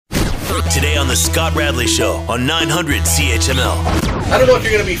Today on the Scott Radley Show on 900 CHML. I don't know if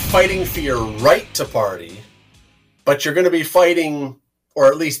you're going to be fighting for your right to party, but you're going to be fighting, or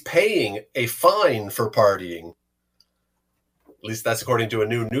at least paying, a fine for partying. At least that's according to a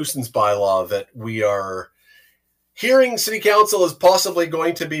new nuisance bylaw that we are hearing City Council is possibly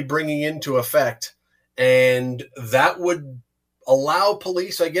going to be bringing into effect. And that would allow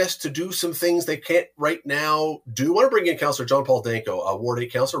police, I guess, to do some things they can't right now do. I want to bring in Councillor Paul Danko, a Ward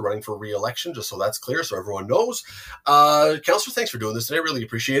 8 councillor running for re-election, just so that's clear, so everyone knows. Councillor, thanks for doing this today. I really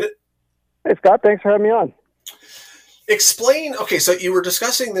appreciate it. Hey, Scott, thanks for having me on. Explain, okay, so you were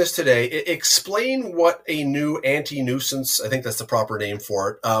discussing this today. Explain what a new anti-nuisance, I think that's the proper name for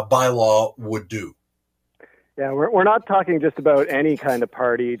it, bylaw would do. Yeah, we're not talking just about any kind of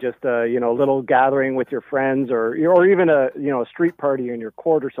party, just a little gathering with your friends, or even a street party in your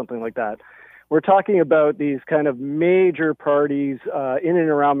court or something like that. We're talking about these kind of major parties in and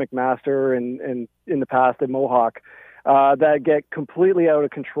around McMaster and in the past in Mohawk that get completely out of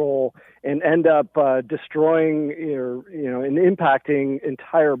control and end up destroying and impacting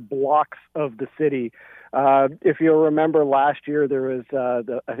entire blocks of the city. If you'll remember last year, there was,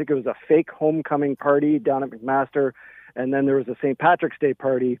 I think it was a fake homecoming party down at McMaster, and then there was a St. Patrick's Day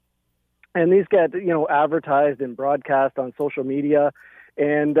party. And these get, advertised and broadcast on social media,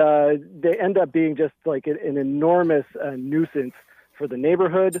 and they end up being just like an enormous nuisance for the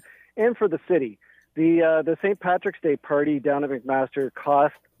neighborhood and for the city. The St. Patrick's Day party down at McMaster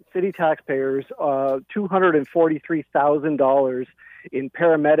cost city taxpayers $243,000 in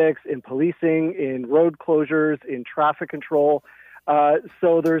paramedics, in policing, in road closures, in traffic control.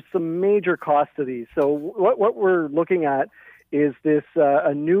 So there's some major costs to these. So what we're looking at is this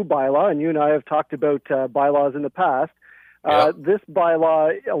a new bylaw, and you and I have talked about bylaws in the past. This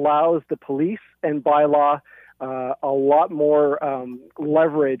bylaw allows the police and bylaw a lot more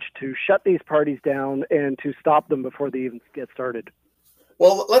leverage to shut these parties down and to stop them before they even get started.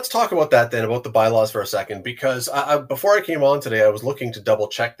 Well, let's talk about that then, about the bylaws for a second, because before I came on today, I was looking to double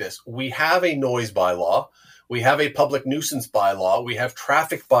check this. We have a noise bylaw. We have a public nuisance bylaw. We have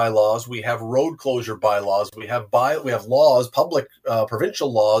traffic bylaws. We have road closure bylaws. We have laws, public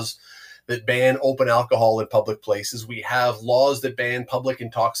provincial laws that ban open alcohol in public places. We have laws that ban public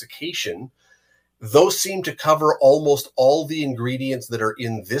intoxication. Those seem to cover almost all the ingredients that are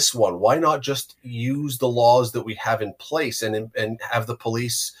in this one. Why not just use the laws that we have in place and have the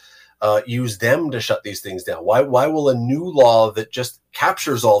police use them to shut these things down? Why will a new law that just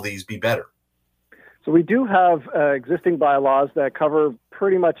captures all these be better? So we do have existing bylaws that cover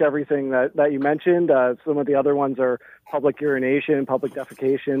pretty much everything that you mentioned. Some of the other ones are public urination, public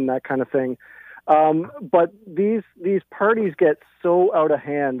defecation, that kind of thing. But these parties get so out of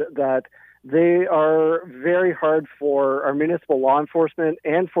hand that they are very hard for our municipal law enforcement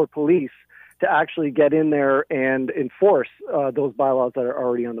and for police to actually get in there and enforce those bylaws that are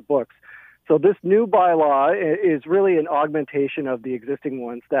already on the books. So this new bylaw is really an augmentation of the existing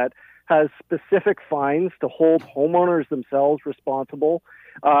ones that has specific fines to hold homeowners themselves responsible,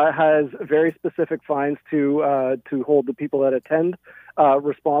 has very specific fines to hold the people that attend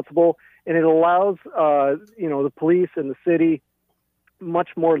responsible, and it allows the police and the city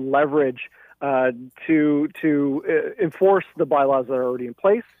much more leverage to enforce the bylaws that are already in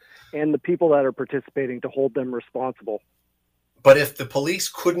place and the people that are participating to hold them responsible. But if the police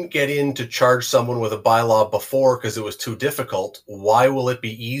couldn't get in to charge someone with a bylaw before because it was too difficult, why will it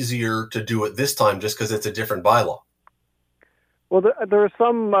be easier to do it this time just because it's a different bylaw? Well, there are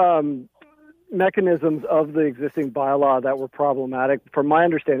some mechanisms of the existing bylaw that were problematic, from my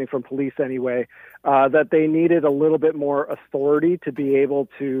understanding from police anyway, that they needed a little bit more authority to be able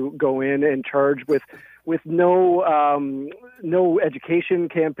to go in and charge with no education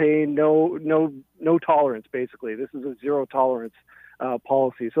campaign, no tolerance. Basically, this is a zero tolerance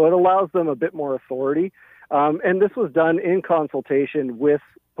policy, so it allows them a bit more authority. And this was done in consultation with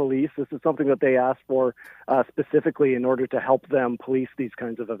police. This is something that they asked for specifically in order to help them police these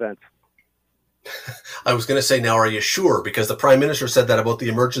kinds of events. I was going to say, now, are you sure? Because the Prime Minister said that about the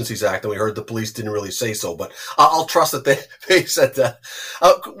Emergencies Act, and we heard the police didn't really say so. But I'll trust that they said that.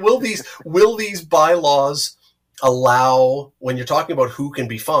 Will these bylaws allow, when you're talking about who can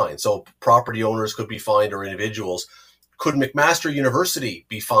be fined, so property owners could be fined or individuals, could McMaster University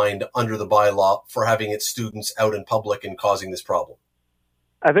be fined under the bylaw for having its students out in public and causing this problem?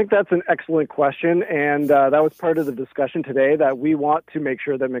 I think that's an excellent question, and that was part of the discussion today, that we want to make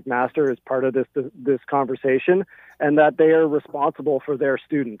sure that McMaster is part of this conversation and that they are responsible for their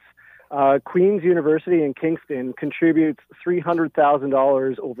students. Queen's University in Kingston contributes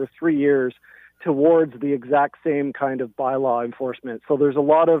 $300,000 over 3 years towards the exact same kind of bylaw enforcement. So there's a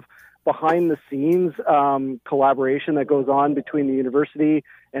lot of behind the scenes collaboration that goes on between the university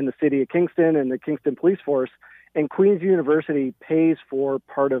and the city of Kingston and the Kingston Police Force, and Queen's University pays for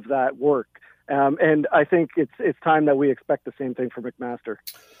part of that work. And I think it's time that we expect the same thing from McMaster.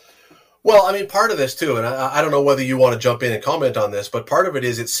 Well, I mean, part of this too, and I don't know whether you want to jump in and comment on this, but part of it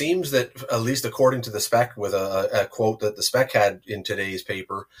is it seems that, at least according to the spec, with a quote that the spec had in today's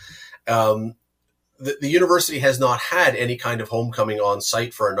paper, the university has not had any kind of homecoming on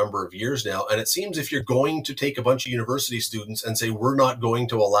site for a number of years now. And it seems if you're going to take a bunch of university students and say, we're not going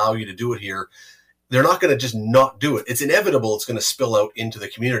to allow you to do it here, they're not going to just not do it. It's inevitable it's going to spill out into the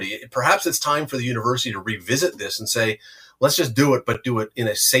community. Perhaps it's time for the university to revisit this and say, let's just do it, but do it in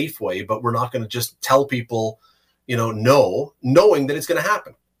a safe way. But we're not going to just tell people, no, knowing that it's going to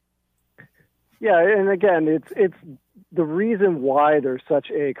happen. Yeah, and again, it's the reason why there's such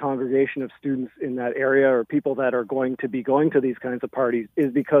a congregation of students in that area, or people that are going to be going to these kinds of parties,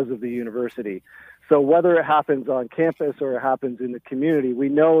 is because of the university. So whether it happens on campus or it happens in the community, we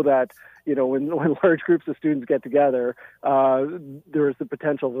know that when large groups of students get together, there is the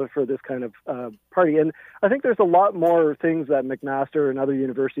potential for this kind of party. And I think there's a lot more things that McMaster and other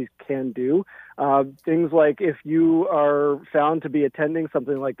universities can do. Things like, if you are found to be attending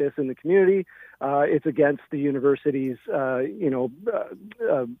something like this in the community, it's against the university's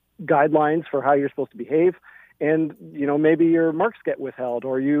guidelines for how you're supposed to behave. And, maybe your marks get withheld,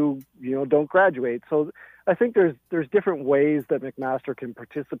 or you don't graduate. So I think there's different ways that McMaster can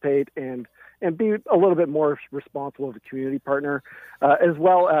participate and be a little bit more responsible of a community partner, as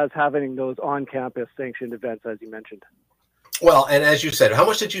well as having those on-campus sanctioned events, as you mentioned. Well, and as you said, how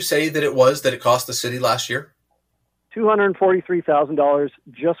much did you say that it cost the city last year? $243,000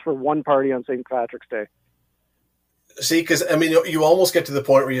 just for one party on St. Patrick's Day. See, because I mean, you almost get to the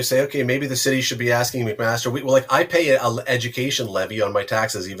point where you say, okay, maybe the city should be asking McMaster. I pay an education levy on my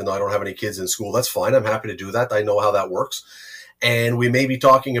taxes, even though I don't have any kids in school. That's fine. I'm happy to do that. I know how that works. And we may be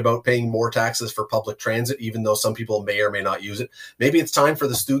talking about paying more taxes for public transit, even though some people may or may not use it. Maybe it's time for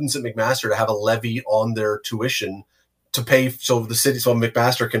the students at McMaster to have a levy on their tuition to pay, so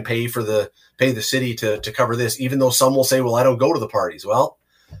McMaster can pay the city to cover this, even though some will say, well, I don't go to the parties. Well,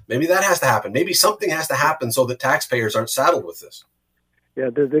 maybe that has to happen. Maybe something has to happen so that taxpayers aren't saddled with this. Yeah,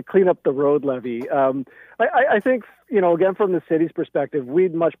 they clean up the road levy. I think, again, from the city's perspective,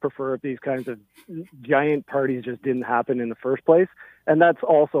 we'd much prefer if these kinds of giant parties just didn't happen in the first place. And that's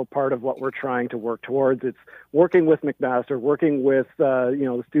also part of what we're trying to work towards. It's working with McMaster, working with,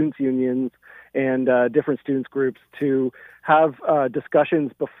 the students' unions and different students' groups to have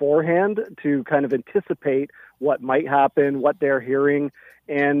discussions beforehand to kind of anticipate what might happen, what they're hearing,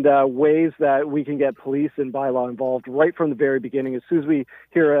 and ways that we can get police and bylaw involved right from the very beginning. As soon as we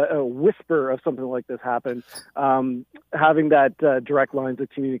hear a whisper of something like this happen, having that direct lines of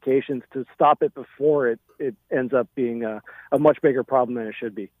communications to stop it before it ends up being a much bigger problem than it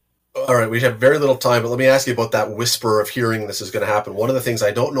should be. All right, we have very little time, but let me ask you about that whisper of hearing this is going to happen. One of the things,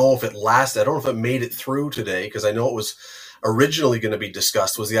 I don't know if it made it through today, because I know it was originally going to be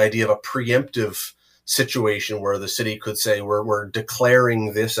discussed, was the idea of a preemptive situation where the city could say, we're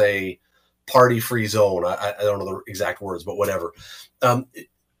declaring this a party-free zone. I don't know the exact words, but whatever.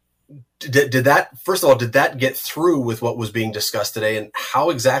 Did that get through with what was being discussed today, and how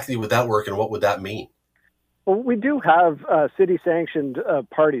exactly would that work, and what would that mean? Well, we do have city-sanctioned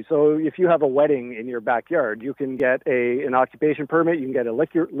parties. So if you have a wedding in your backyard, you can get an occupation permit, you can get a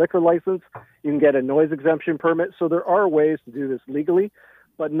liquor license, you can get a noise exemption permit. So there are ways to do this legally,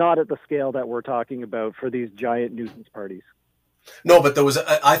 but not at the scale that we're talking about for these giant nuisance parties. No, but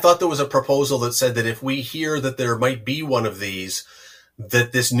I thought there was a proposal that said that if we hear that there might be one of these,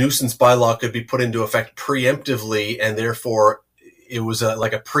 that this nuisance bylaw could be put into effect preemptively, and therefore it was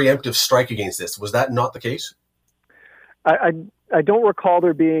like a preemptive strike against this. Was that not the case? I don't recall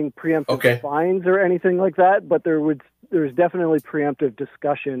there being preemptive fines or anything like that, but there's definitely preemptive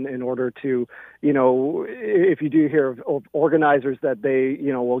discussion in order to, if you do hear of organizers that they,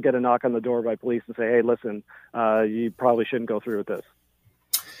 will get a knock on the door by police and say, hey, listen, you probably shouldn't go through with this.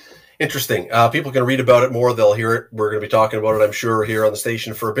 Interesting. People can read about it more. They'll hear it. We're going to be talking about it, I'm sure, here on the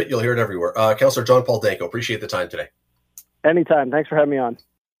station for a bit. You'll hear it everywhere. Councillor John Paul Danko, appreciate the time today. Anytime. Thanks for having me on.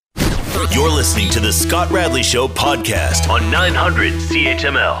 You're listening to the Scott Radley Show podcast on 900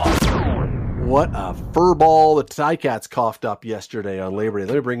 CHML. What a furball the Ticats coughed up yesterday on Labor Day.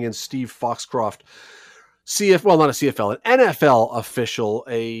 Let me bring in Steve Foxcroft, not a CFL, an NFL official,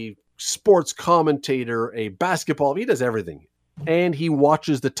 a sports commentator, a basketball. He does everything. And he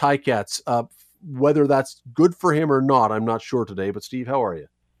watches the Ticats. Whether that's good for him or not, I'm not sure today. But Steve, how are you?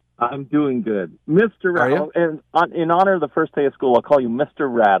 I'm doing good. Mr. Are you? And in honor of the first day of school, I'll call you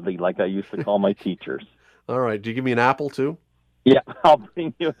Mr. Radley like I used to call my teachers. All right. Do you give me an apple too? Yeah, I'll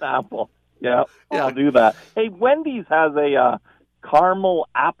bring you an apple. Yeah, I'll do that. Hey, Wendy's has a caramel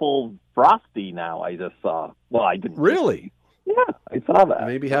apple frosty now. I just saw. Well, I didn't Really. Yeah, I saw that.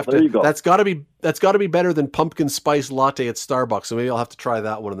 Maybe so have there to. You go. That's got to be better than pumpkin spice latte at Starbucks. So maybe I'll have to try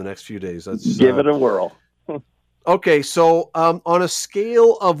that one in the next few days. Give it a whirl. Okay, so on a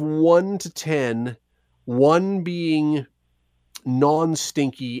scale of 1 to 10, 1 being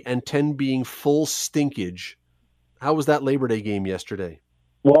non-stinky and 10 being full stinkage, how was that Labor Day game yesterday?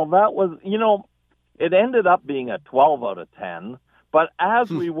 Well, that was, it ended up being a 12 out of 10. But as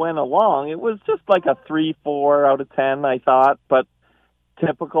we went along, it was just like a 3-4 out of 10, I thought. But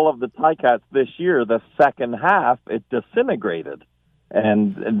typical of the Ticats this year, the second half, it disintegrated.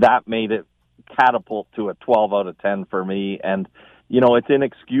 And that made it catapult to a 12 out of 10 for me. And, it's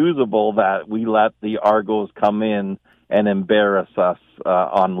inexcusable that we let the Argos come in and embarrass us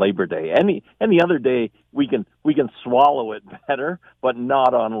on Labor Day. Any other day, we can swallow it better, but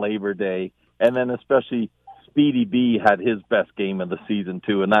not on Labor Day. And then especially Speedy B had his best game of the season,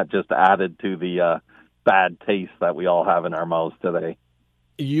 too, and that just added to the bad taste that we all have in our mouths today.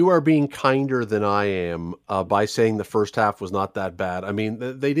 You are being kinder than I am by saying the first half was not that bad. I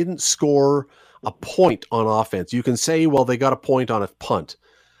mean, they didn't score a point on offense. You can say, well, they got a point on a punt.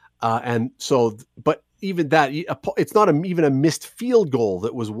 But even that, it's not even a missed field goal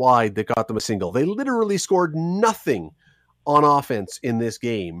that was wide that got them a single. They literally scored nothing on offense in this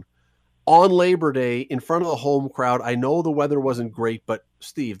game on Labor Day in front of the home crowd. I know the weather wasn't great, but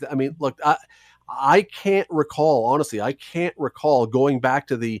Steve, I mean, look, I can't recall, honestly, going back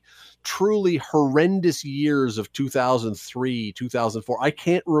to the truly horrendous years of 2003, 2004. I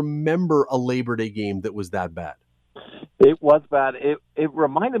can't remember a Labor Day game that was that bad. It was bad. It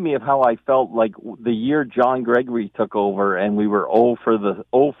reminded me of how I felt like the year John Gregory took over and we were 0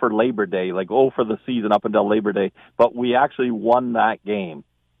 for Labor Day, like 0 for the season up until Labor Day, but we actually won that game.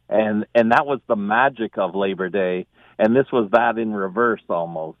 And that was the magic of Labor Day. And this was that in reverse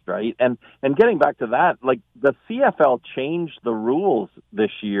almost, right? And getting back to that, like the CFL changed the rules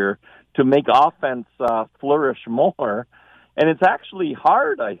this year to make offense flourish more. And it's actually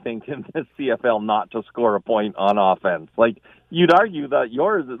hard, I think, in the CFL not to score a point on offense. Like, you'd argue that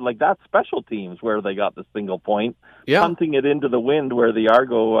yours, like, that's special teams where they got the single point. Yeah. Punting it into the wind where the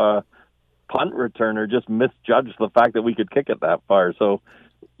Argo punt returner just misjudged the fact that we could kick it that far. So,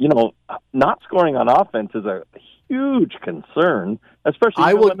 not scoring on offense is a huge concern,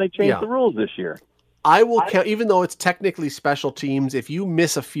 especially when they changed the rules this year. I will count, even though it's technically special teams, if you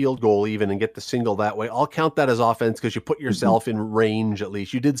miss a field goal even and get the single that way, I'll count that as offense because you put yourself in range at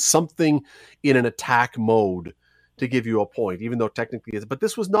least. You did something in an attack mode to give you a point, even though technically it's... But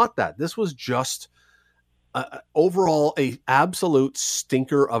this was not that. This was just overall a absolute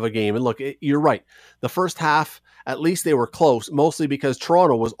stinker of a game. And look, you're right. The first half, at least they were close, mostly because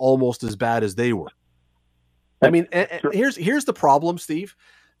Toronto was almost as bad as they were. I mean, here's the problem, Steve.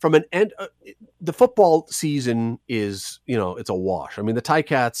 From an end, the football season is, it's a wash. I mean, the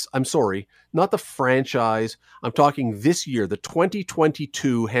Ticats, I'm sorry, not the franchise. I'm talking this year, the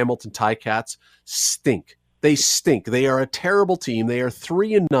 2022 Hamilton Ticats stink. They stink. They are a terrible team. They are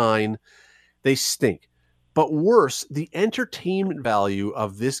 3-9. They stink. But worse, the entertainment value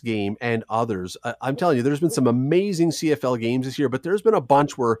of this game and others. I'm telling you, there's been some amazing CFL games this year, but there's been a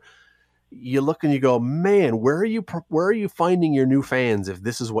bunch where you look and you go, man, where are you finding your new fans if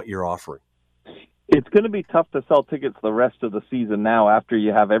this is what you're offering? It's going to be tough to sell tickets the rest of the season now after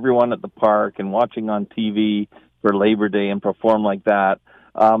you have everyone at the park and watching on TV for Labor Day and perform like that.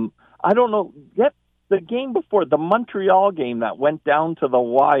 I don't know. Get the game before, the Montreal game that went down to the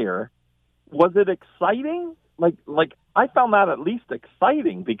wire, was it exciting? Like I found that at least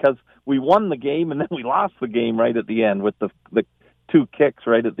exciting because we won the game and then we lost the game right at the end with the 2 kicks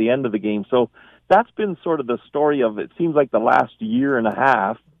right at the end of the game. So that's been sort of the story of, it seems like the last year and a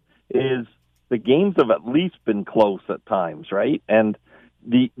half is the games have at least been close at times, right? And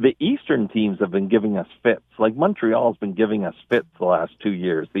the Eastern teams have been giving us fits. Like Montreal's been giving us fits the last 2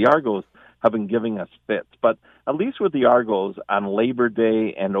 years. The Argos have been giving us fits. But at least with the Argos on Labor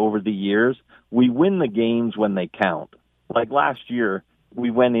Day and over the years, we win the games when they count. Like last year, we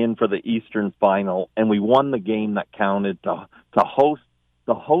went in for the Eastern final and we won the game that counted to host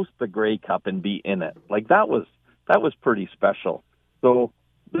the Grey Cup and be in it. Like that was pretty special. So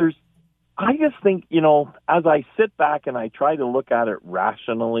I just think, as I sit back and I try to look at it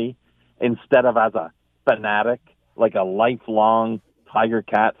rationally instead of as a fanatic, like a lifelong Tiger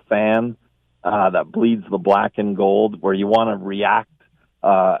Cat fan that bleeds the black and gold, where you want to react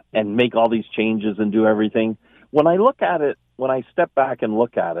and make all these changes and do everything. When I look at it, when I step back and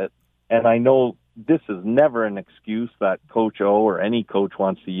look at it, and I know this is never an excuse that Coach O or any coach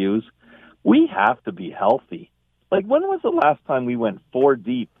wants to use, we have to be healthy. Like, when was the last time we went 4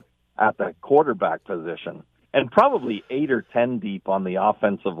 deep at the quarterback position and probably 8 or 10 deep on the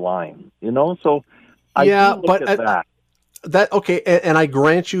offensive line? So I do look at that. Okay, and I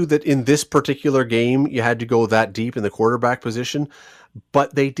grant you that in this particular game, you had to go that deep in the quarterback position,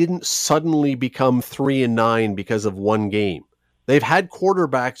 but they didn't suddenly become 3-9 because of one game. They've had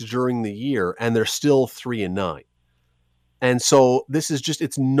quarterbacks during the year, and they're still 3-9. And so this is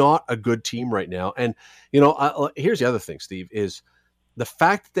it's not a good team right now. And, here's the other thing, Steve, is the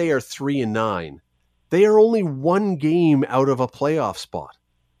fact that they are 3-9, they are only one game out of a playoff spot,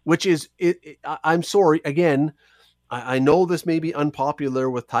 which is, I'm sorry, again, I know this may be unpopular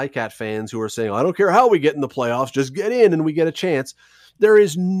with Ticat fans who are saying, I don't care how we get in the playoffs, just get in and we get a chance. There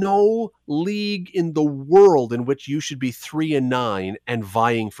is no league in the world in which you should be 3-9 and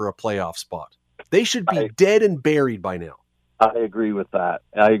vying for a playoff spot. They should be dead and buried by now. I agree with that.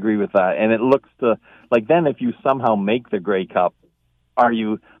 And it looks then if you somehow make the Grey Cup, are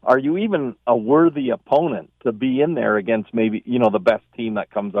you even a worthy opponent to be in there against maybe, the best team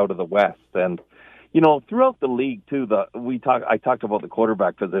that comes out of the West? And throughout the league too, I talked about the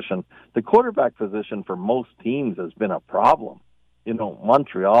quarterback position. The quarterback position for most teams has been a problem.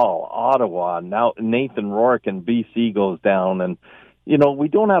 Montreal, Ottawa, now Nathan Rourke in BC goes down, and we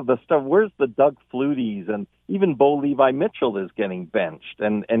don't have the stuff. Where's the Doug Flutys? And even Bo Levi Mitchell is getting benched,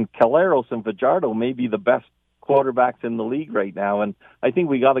 and Caleros and Fajardo may be the best quarterbacks in the league right now. And I think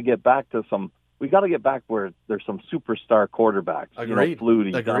we got to get back where there's some superstar quarterbacks. Agreed.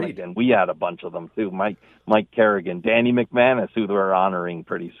 Flutie, Dunnigan. We had a bunch of them too. Mike Kerrigan, Danny McManus, who they're honoring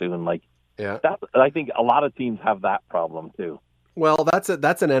pretty soon. I think a lot of teams have that problem too. Well, that's an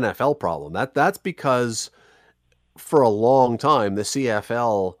NFL problem. That's because for a long time the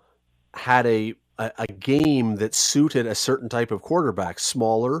CFL had a game that suited a certain type of quarterback,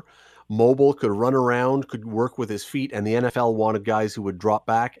 smaller, mobile, could run around, could work with his feet, and the NFL wanted guys who would drop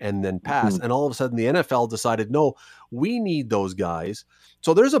back and then pass. Mm-hmm. And all of a sudden the NFL decided, no, we need those guys.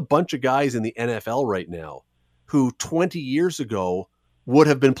 So there's a bunch of guys in the NFL right now who 20 years ago would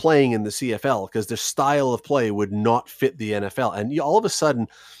have been playing in the CFL because their style of play would not fit the NFL. And all of a sudden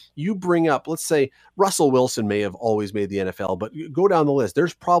you bring up, let's say Russell Wilson may have always made the NFL, but you go down the list.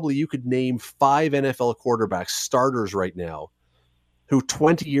 There's probably, you could name 5 NFL quarterbacks, starters right now, who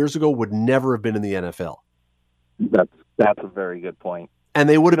 20 years ago would never have been in the NFL. That's a very good point. And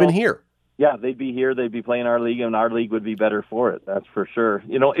they would have been here. Yeah, they'd be here. They'd be playing our league, and our league would be better for it. That's for sure.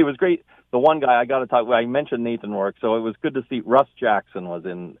 It was great. The one guy I got to talk about, I mentioned Nathan Rourke, so it was good to see Russ Jackson was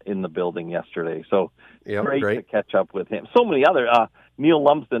in the building yesterday. So great to catch up with him. So many other, Neil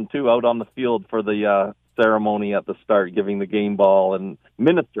Lumsden too, out on the field for the ceremony at the start, giving the game ball, and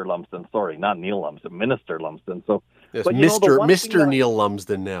Minister Lumsden, sorry, not Neil Lumsden, Minister Lumsden. So, yes, but, Mr. Neil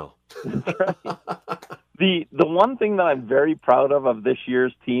Lumsden now. Right. The one thing that I'm very proud of this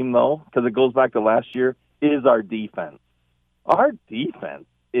year's team, though, because it goes back to last year, is our defense. Our defense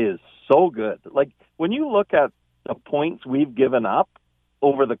is so good. Like, when you look at the points we've given up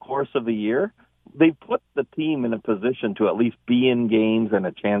over the course of the year, they put the team in a position to at least be in games and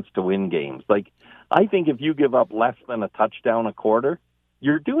a chance to win games. Like, I think if you give up less than a touchdown a quarter,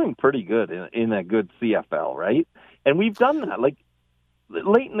 you're doing pretty good in a good CFL, right? And we've done that. Like,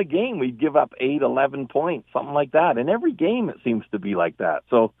 late in the game, we'd give up 8, 11 points, something like that. And every game it seems to be like that.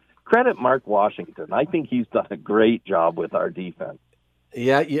 So credit Mark Washington. I think he's done a great job with our defense.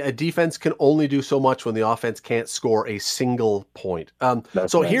 Yeah, a defense can only do so much when the offense can't score a single point.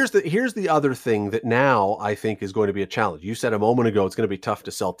 So right. Here's the other thing that now I think is going to be a challenge. You said a moment ago it's going to be tough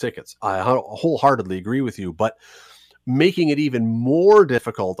to sell tickets. I wholeheartedly agree with you, but making it even more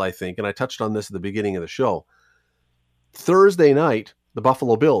difficult, I think, and I touched on this at the beginning of the show, Thursday night, the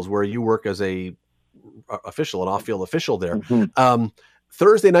Buffalo Bills, where you work as an off-field official there, mm-hmm.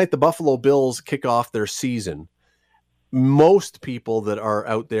 Thursday night, the Buffalo Bills kick off their season. Most people that are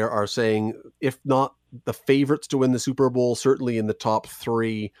out there are saying, if not the favorites to win the Super Bowl, certainly in the top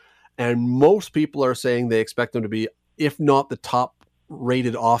 3. And most people are saying they expect them to be, if not the top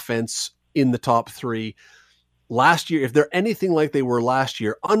rated offense, in the top 3. Last year, if they're anything like they were last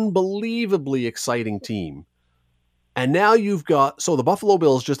year, unbelievably exciting team. And now you've got, so the Buffalo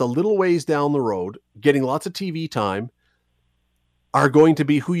Bills just a little ways down the road, getting lots of TV time, are going to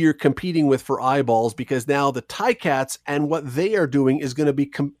be who you're competing with for eyeballs, because now the Ticats and what they are doing is going to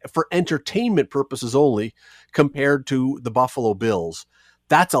be for entertainment purposes only compared to the Buffalo Bills.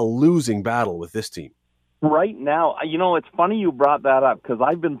 That's a losing battle with this team. Right now, it's funny you brought that up because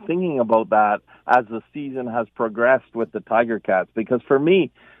I've been thinking about that as the season has progressed with the Tiger Cats. Because for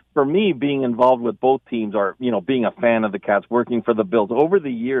me, being involved with both teams, or being a fan of the Cats, working for the Bills over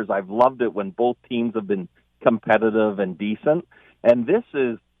the years, I've loved it when both teams have been competitive and decent. And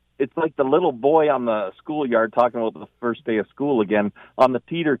it's like the little boy on the schoolyard talking about the first day of school again on the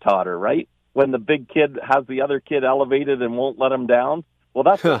teeter-totter, right? When the big kid has the other kid elevated and won't let him down. Well,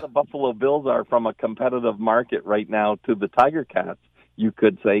 that's what the Buffalo Bills are from a competitive market right now to the Tiger Cats, you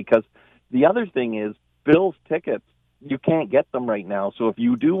could say. Because the other thing is, Bills tickets, you can't get them right now. So if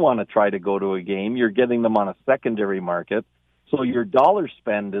you do want to try to go to a game, you're getting them on a secondary market. So your dollar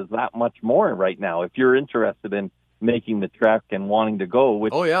spend is that much more right now if you're interested in making the trek and wanting to go.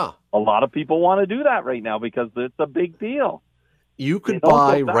 Which a lot of people want to do that right now because it's a big deal. You could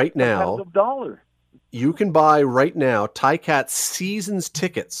buy right now. You can buy right now Ticats season's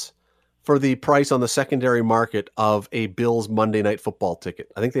tickets for the price on the secondary market of a Bills Monday Night Football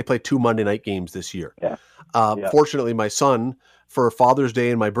ticket. I think they play 2 Monday night games this year. Fortunately, my son, for Father's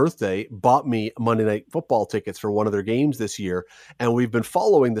Day and my birthday, bought me Monday Night Football tickets for one of their games this year. And we've been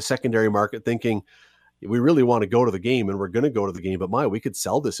following the secondary market thinking, we really want to go to the game and we're going to go to the game, but we could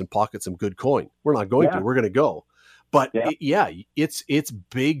sell this and pocket some good coin. We're not going to. We're going to go. But it's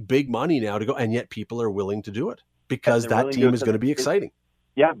big money now to go, and yet people are willing to do it because that team is going to be exciting.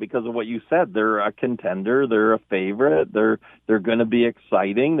 Yeah, because of what you said, they're a contender, they're a favorite, they're going to be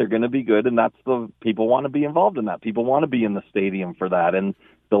exciting, they're going to be good, and that's the people want to be involved in that. People want to be in the stadium for that, and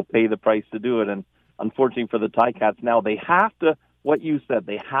they'll pay the price to do it. And unfortunately for the Ticats now, they have to. What you said,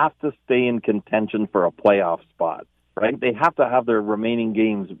 they have to stay in contention for a playoff spot, right? They have to have their remaining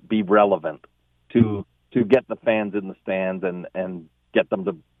games be relevant to get the fans in the stands and get them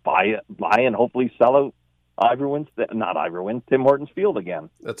to buy and hopefully sell out Tim Hortons Field again.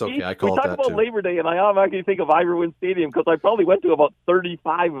 That's okay. I call it that too. We talk about Labor Day, and I automatically think of Ivor Wynne Stadium because I probably went to about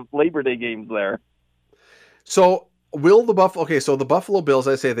 35 Labor Day games there. So the Buffalo Bills,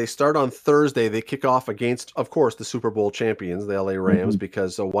 I say they start on Thursday. They kick off against, of course, the Super Bowl champions, the LA Rams,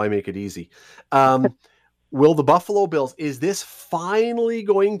 because why make it easy? Will the Buffalo Bills, is this finally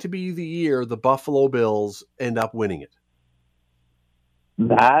going to be the year the Buffalo Bills end up winning it?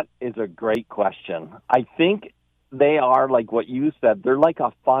 That is a great question. I think they are, like what you said, they're like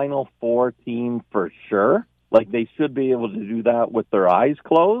a Final Four team for sure. Like they should be able to do that with their eyes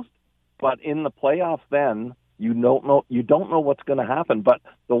closed. But in the playoffs then, you don't know what's going to happen. But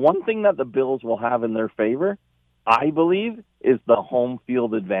the one thing that the Bills will have in their favor, I believe, is the home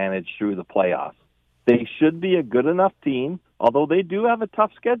field advantage through the playoffs. They should be a good enough team, although they do have a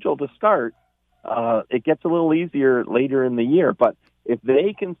tough schedule to start. It gets a little easier later in the year, but if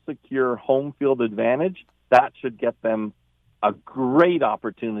they can secure home field advantage, that should get them a great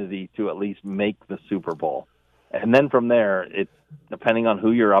opportunity to at least make the Super Bowl. And then from there, it's depending on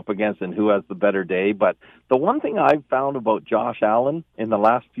who you're up against and who has the better day. But the one thing I've found about Josh Allen in the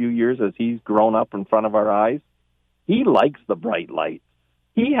last few years as he's grown up in front of our eyes, he likes the bright lights.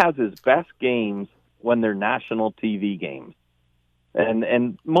 He has his best games when they're national TV games.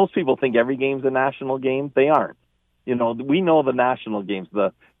 And most people think every game's a national game. They aren't. You know, we know the national games,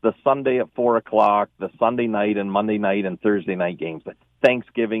 the Sunday at 4 o'clock, the Sunday night and Monday night and Thursday night games. But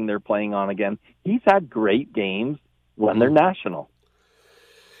Thanksgiving they're playing on again. He's had great games when they're national.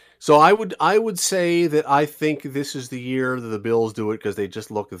 So I would say that I think this is the year that the Bills do it because they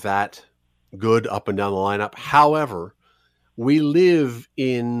just look that good up and down the lineup. However, we live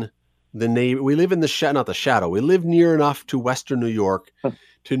in the shadow. We live near enough to Western New York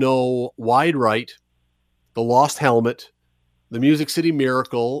to know Wide Right, the Lost Helmet, the Music City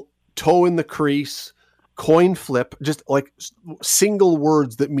Miracle, Toe in the Crease, Coin Flip, just like single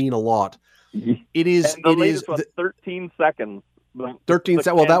words that mean a lot. It is. And the latest was 13 seconds. 13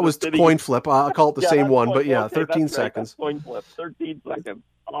 seconds. Well, that was City. Coin Flip. I'll call it the same one, but yeah, 13 seconds. Right, Coin Flip, 13 seconds.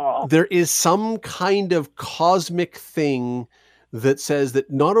 Oh. There is some kind of cosmic thing that says that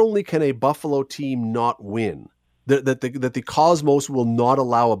not only can a Buffalo team not win, that the cosmos will not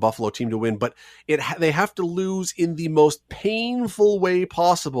allow a Buffalo team to win, but they have to lose in the most painful way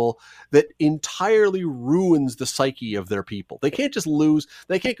possible that entirely ruins the psyche of their people. They can't just lose.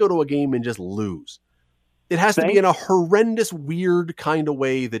 They can't go to a game and just lose. It has to be in a horrendous, weird kind of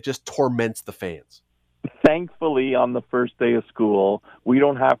way that just torments the fans. Thankfully, on the first day of school, we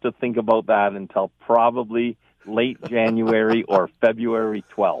don't have to think about that until probably late January or February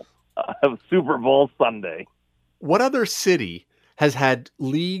 12th, Super Bowl Sunday. What other city has had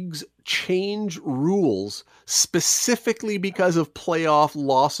leagues change rules specifically because of playoff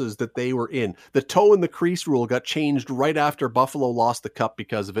losses that they were in. The toe in the crease rule got changed right after Buffalo lost the cup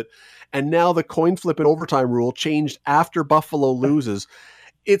because of it. And now the coin flip and overtime rule changed after Buffalo loses.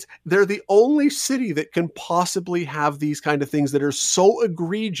 They're the only city that can possibly have these kind of things that are so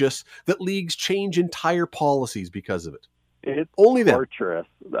egregious that leagues change entire policies because of it. It's only torturous.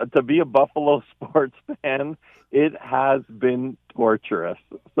 To be a Buffalo sports fan, it has been torturous.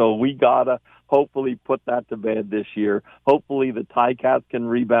 So we gotta hopefully put that to bed this year. Hopefully the Ticats can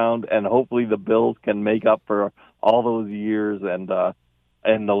rebound, and hopefully the Bills can make up for all those years and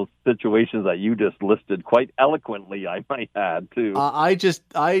those situations that you just listed quite eloquently, I might add, too. I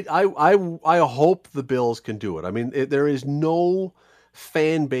hope the Bills can do it. I mean, there is no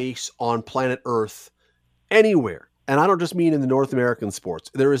fan base on planet Earth anywhere, and I don't just mean in the North American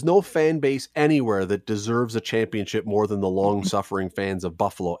sports. There is no fan base anywhere that deserves a championship more than the long-suffering fans of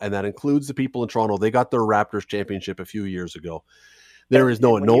Buffalo, and that includes the people in Toronto. They got their Raptors championship a few years ago. There is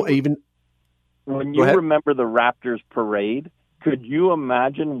when you remember the Raptors parade, could you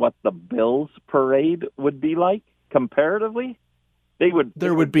imagine what the Bills parade would be like comparatively?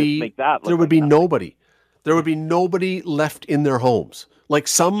 There would be nobody. There would be nobody left in their homes. Like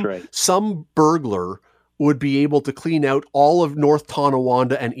some burglar would be able to clean out all of North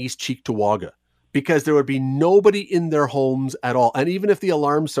Tonawanda and East Cheektowaga because there would be nobody in their homes at all. And even if the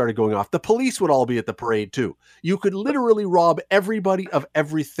alarms started going off, the police would all be at the parade too. You could literally rob everybody of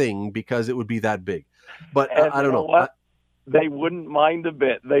everything because it would be that big. But I don't know. What? They wouldn't mind a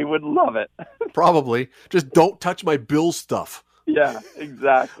bit. They would love it. Probably. Just don't touch my Bill stuff. Yeah,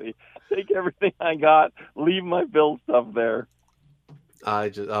 exactly. Take everything I got. Leave my Bill stuff there.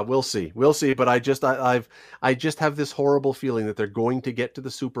 We'll see. We'll see. But I just have this horrible feeling that they're going to get to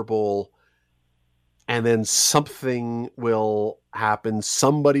the Super Bowl, and then something will happen.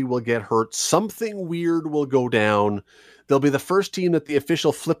 Somebody will get hurt. Something weird will go down. They'll be the first team that the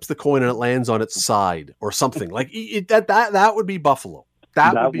official flips the coin and it lands on its side or something. Like that would be Buffalo.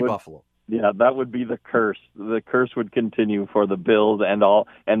 That would be Buffalo. Yeah, that would be the curse. The curse would continue for the Bills and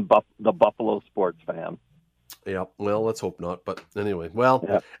the Buffalo sports fan. Yeah, well, let's hope not. But anyway, at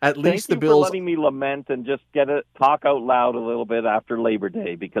least Thank the you Bills. for letting me lament and just talk out loud a little bit after Labor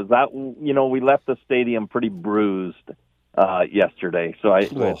Day, because we left the stadium pretty bruised yesterday. So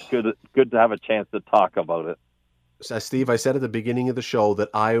it's good to have a chance to talk about it. Steve, I said at the beginning of the show that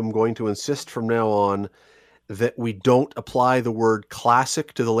I am going to insist from now on that we don't apply the word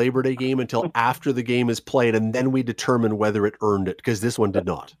classic to the Labor Day game until after the game is played, and then we determine whether it earned it, because this one did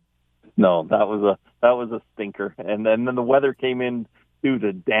not. No, that was a stinker. And then the weather came in too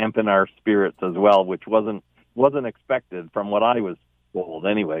to dampen our spirits as well, which wasn't expected from what I was told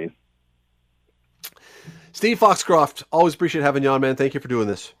anyways. Steve Foxcroft, always appreciate having you on, man. Thank you for doing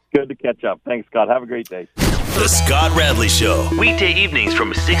this. Good to catch up. Thanks, Scott. Have a great day. The Scott Radley Show, weekday evenings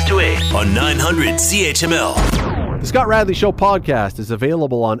from 6 to 8 on 900 CHML. The Scott Radley Show podcast is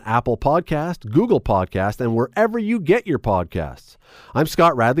available on Apple Podcast, Google Podcast, and wherever you get your podcasts. I'm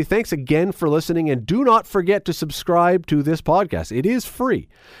Scott Radley. Thanks again for listening, and do not forget to subscribe to this podcast. It is free.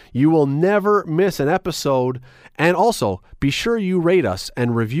 You will never miss an episode, and also be sure you rate us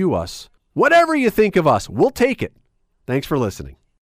and review us. Whatever you think of us, we'll take it. Thanks for listening.